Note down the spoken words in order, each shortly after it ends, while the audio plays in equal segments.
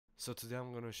So today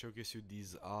I'm gonna showcase you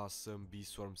these awesome Bee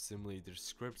Swarm Simulator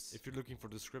scripts. If you're looking for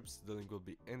the scripts, the link will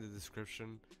be in the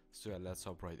description. So yeah, let's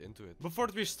hop right into it. Before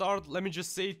we start, let me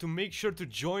just say to make sure to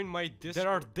join my Discord. There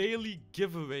are daily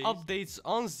giveaways, updates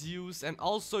on Zeus, and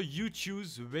also you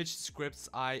choose which scripts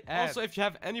I add. Also, if you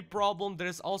have any problem, there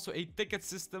is also a ticket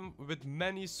system with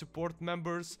many support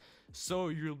members, so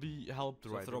you'll be helped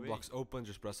right away. With Roblox open,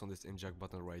 just press on this inject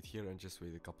button right here and just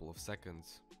wait a couple of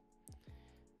seconds.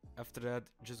 After that,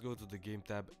 just go to the game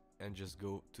tab and just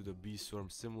go to the Bee Swarm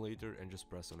Simulator and just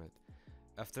press on it.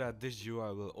 After that, this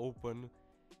GUI will open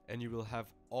and you will have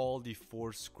all the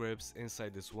 4 scripts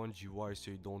inside this one GUI,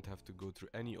 so you don't have to go through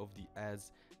any of the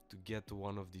ads to get to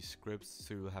one of these scripts,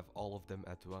 so you will have all of them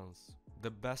at once.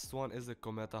 The best one is the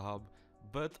Cometa hub,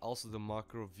 but also the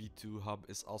Macro V2 hub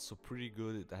is also pretty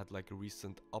good. It had like a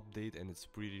recent update and it's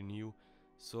pretty new,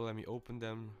 so let me open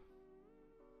them.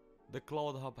 The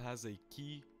Cloud Hub has a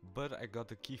key, but I got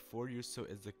the key for you, so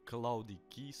it's the Cloudy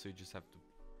key, so you just have to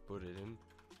put it in.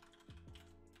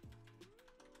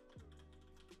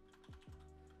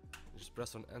 Just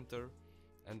press on enter,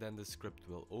 and then the script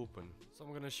will open. So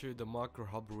I'm gonna show you the Macro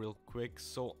Hub real quick.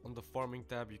 So on the farming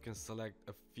tab, you can select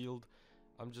a field.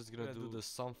 I'm just gonna do the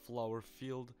sunflower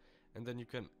field, and then you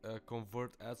can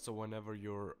convert ads, so whenever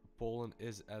your pollen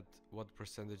is at what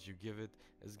percentage you give it,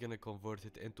 it's gonna convert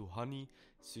it into honey,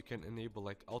 so you can enable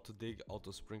like auto dig,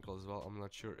 auto sprinkle as well. I'm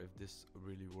not sure if this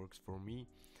really works for me,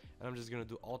 and I'm just gonna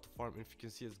do auto farm. If you can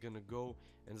see, it's gonna go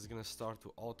and it's gonna start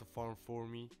to auto farm for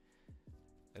me,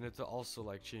 and it will also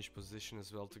like change position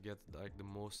as well to get like the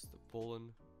most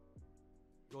pollen.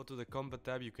 Go to the combat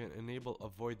tab, you can enable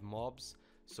avoid mobs,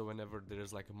 so whenever there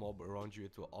is like a mob around you,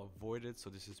 it will avoid it, so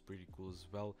this is pretty cool as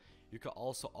well. You can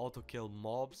also auto kill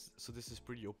mobs, so this is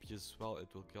pretty OP as well. It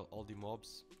will kill all the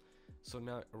mobs. So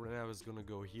now it's gonna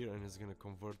go here and it's gonna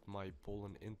convert my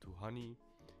pollen into honey.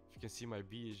 If you can see, my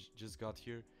bee just got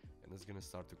here and it's gonna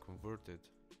start to convert it.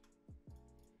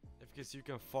 If you can see, you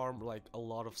can farm like a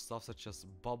lot of stuff such as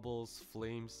bubbles,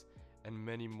 flames, and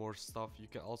many more stuff. You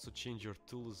can also change your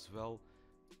tool as well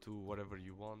to whatever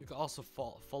you want. You can also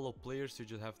follow players, so you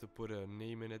just have to put a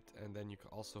name in it, and then you can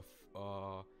also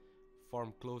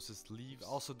farm closest leaves. You can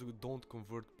also do don't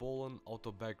convert pollen,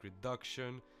 auto bag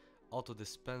reduction, auto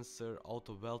dispenser,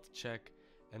 auto wealth check,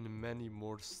 and many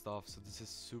more stuff, so this is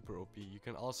super OP. You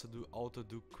can also do auto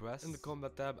do quests. In the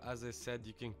combat tab, as I said,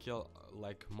 you can kill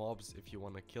like mobs if you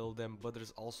want to kill them, but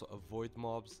there's also avoid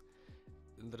mobs.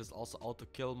 There is also auto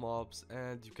kill mobs,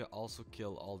 and you can also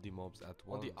kill all the mobs at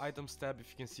once. On the items tab, if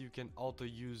you can see, you can auto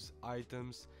use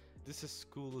items. This is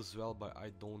cool as well, but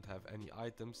I don't have any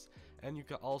items. And you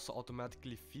can also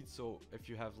automatically feed, so if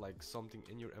you have like something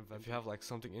in your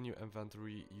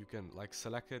inventory, you can like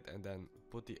select it and then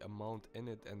put the amount in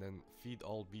it and then feed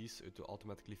all bees. It will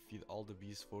automatically feed all the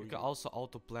bees for you. You can also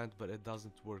auto plant, but it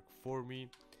doesn't work for me.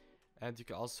 And you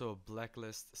can also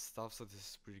blacklist stuff, so this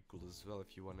is pretty cool as well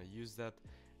if you want to use that.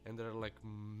 And there are like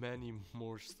many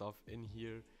more stuff in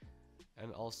here,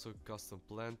 and also custom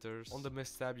planters. On the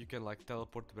mist tab, you can like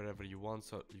teleport wherever you want,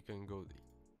 so you can go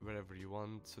wherever you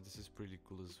want, so this is pretty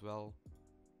cool as well.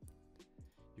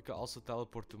 You can also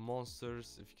teleport to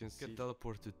monsters. If you can see, you can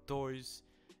teleport to toys.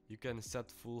 You can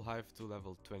set full hive to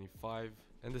level 25.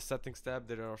 In the settings tab,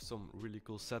 there are some really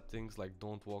cool settings like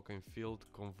don't walk in field,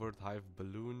 convert hive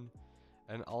balloon,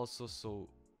 and also so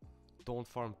don't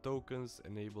farm tokens,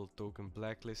 enable token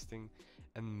blacklisting,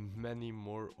 and many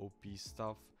more OP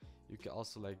stuff. You can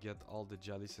also like get all the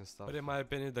jellies and stuff. But in my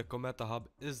opinion, the Cometa hub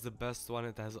is the best one.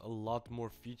 It has a lot more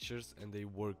features and they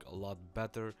work a lot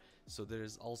better. So there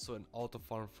is also an auto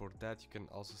farm for that. You can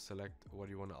also select what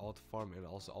you want to auto farm, and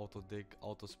also auto dig,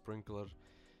 auto sprinkler.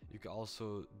 You can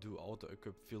also do auto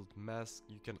equip field mask.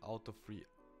 You can auto free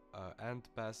ant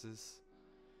passes,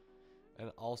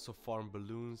 and also farm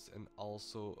balloons, and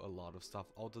also a lot of stuff.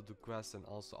 Auto do quests and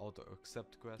also auto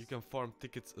accept quests. You can farm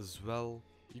tickets as well.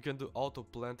 You can do auto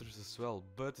planters as well,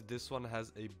 but this one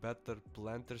has a better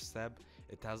planters tab.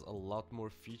 It has a lot more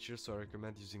features, so I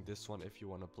recommend using this one if you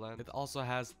want to plant. It also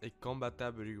has a combat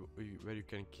tab where you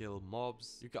can kill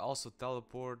mobs. You can also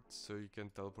teleport, so you can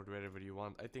teleport wherever you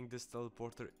want. I think this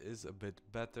teleporter is a bit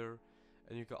better.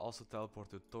 And you can also teleport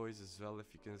to toys as well,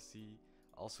 if you can see.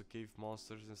 Also cave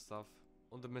monsters and stuff.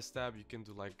 On the mist tab, you can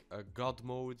do like a god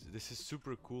mode. This is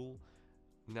super cool.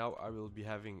 Now I will be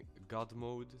having god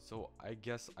mode, so I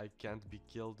guess I can't be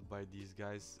killed by these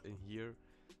guys in here,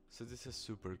 so this is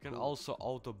super cool. You can also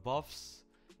auto buffs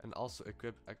and also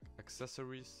equip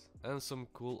accessories and some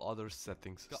cool other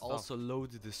settings. You can also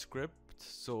load the script,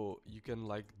 so you can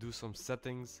like do some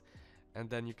settings and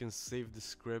then you can save the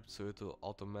script, so it will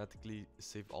automatically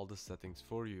save all the settings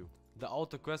for you. The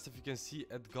auto quest, if you can see,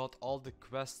 it got all the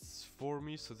quests for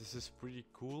me, so this is pretty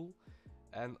cool.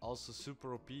 And also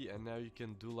super OP, and now you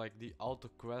can do like the auto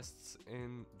quests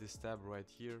in this tab right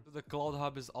here. The cloud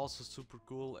hub is also super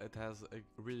cool. It has a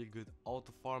really good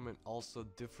auto farm and also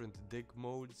different dig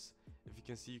modes. If you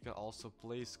can see, you can also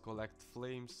place collect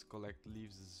flames, collect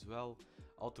leaves as well,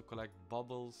 auto collect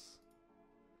bubbles.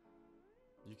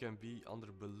 You can be under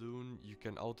balloon, you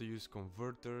can auto use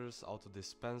converters, auto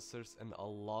dispensers, and a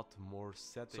lot more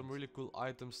settings. Some really cool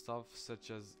item stuff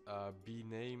such as bee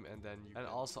name, and then you can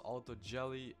also auto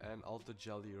jelly and auto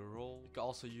jelly roll. You can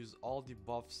also use all the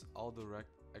buffs, auto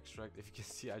extract. If you can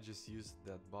see, I just used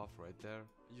that buff right there.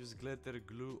 Use glitter,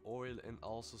 glue, oil, and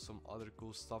also some other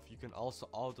cool stuff. You can also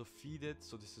auto feed it,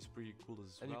 so this is pretty cool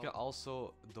as well. And you can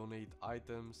also donate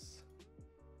items.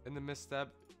 In the mist tab,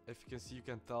 if you can see, you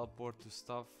can teleport to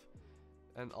stuff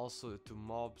and also to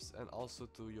mobs and also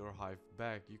to your hive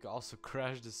bag. You can also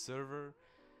crash the server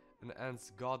and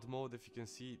ants god mode. If you can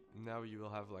see, now you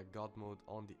will have like god mode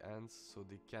on the ants, so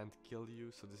they can't kill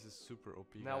you. So this is super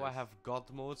OP. Now guys, I have god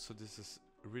mode, so this is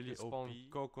really OP.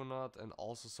 Coconut and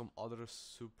also some other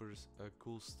super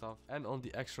cool stuff. And on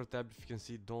the extra tab, if you can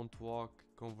see, don't walk,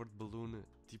 convert balloon,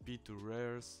 TP to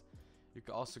rares. You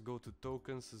can also go to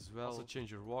tokens as well. Also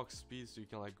change your walk speed, so you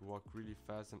can like walk really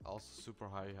fast and also super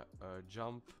high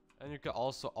jump. And you can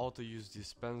also auto use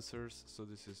dispensers, so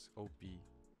this is OP.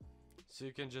 So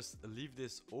you can just leave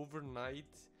this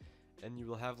overnight and you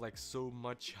will have like so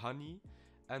much honey.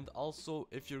 And also,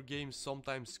 if your game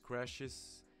sometimes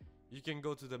crashes, you can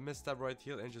go to the mist tab right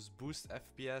here and just boost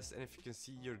FPS, and if you can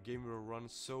see, your game will run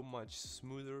so much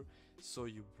smoother, so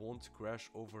you won't crash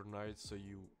overnight, so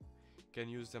you can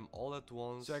use them all at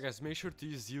once. So yeah guys, make sure to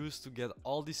use Zeus to get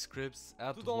all these scripts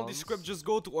at once. To download the script, just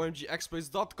go to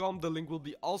omgexploits.com. The link will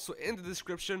be also in the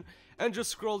description, and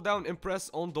just scroll down and press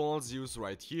on download Zeus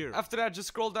right here. After that, just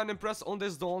scroll down and press on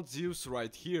this download Zeus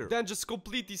right here. Then just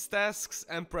complete these tasks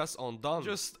and press on done.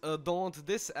 Just download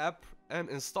this app and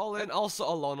install it, and also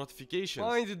allow notifications.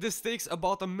 Mind, this takes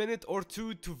about a minute or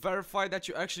two to verify that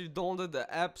you actually downloaded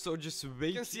the app, so just wait.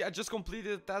 You can see I just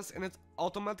completed the task and it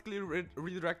automatically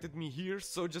redirected me here,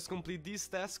 so just complete these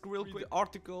tasks real quick. The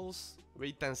articles,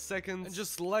 wait 10 seconds, and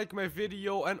just like my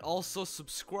video and also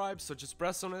subscribe, so just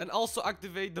press on it, and also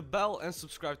activate the bell and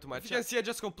subscribe to my channel. You can see I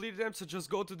just completed them, so just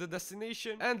go to the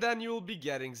destination and then you will be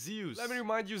getting Zeus. Let me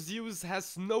remind you, Zeus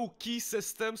has no key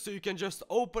system, so you can just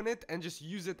open it and just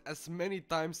use it as many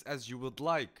times as you would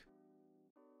like.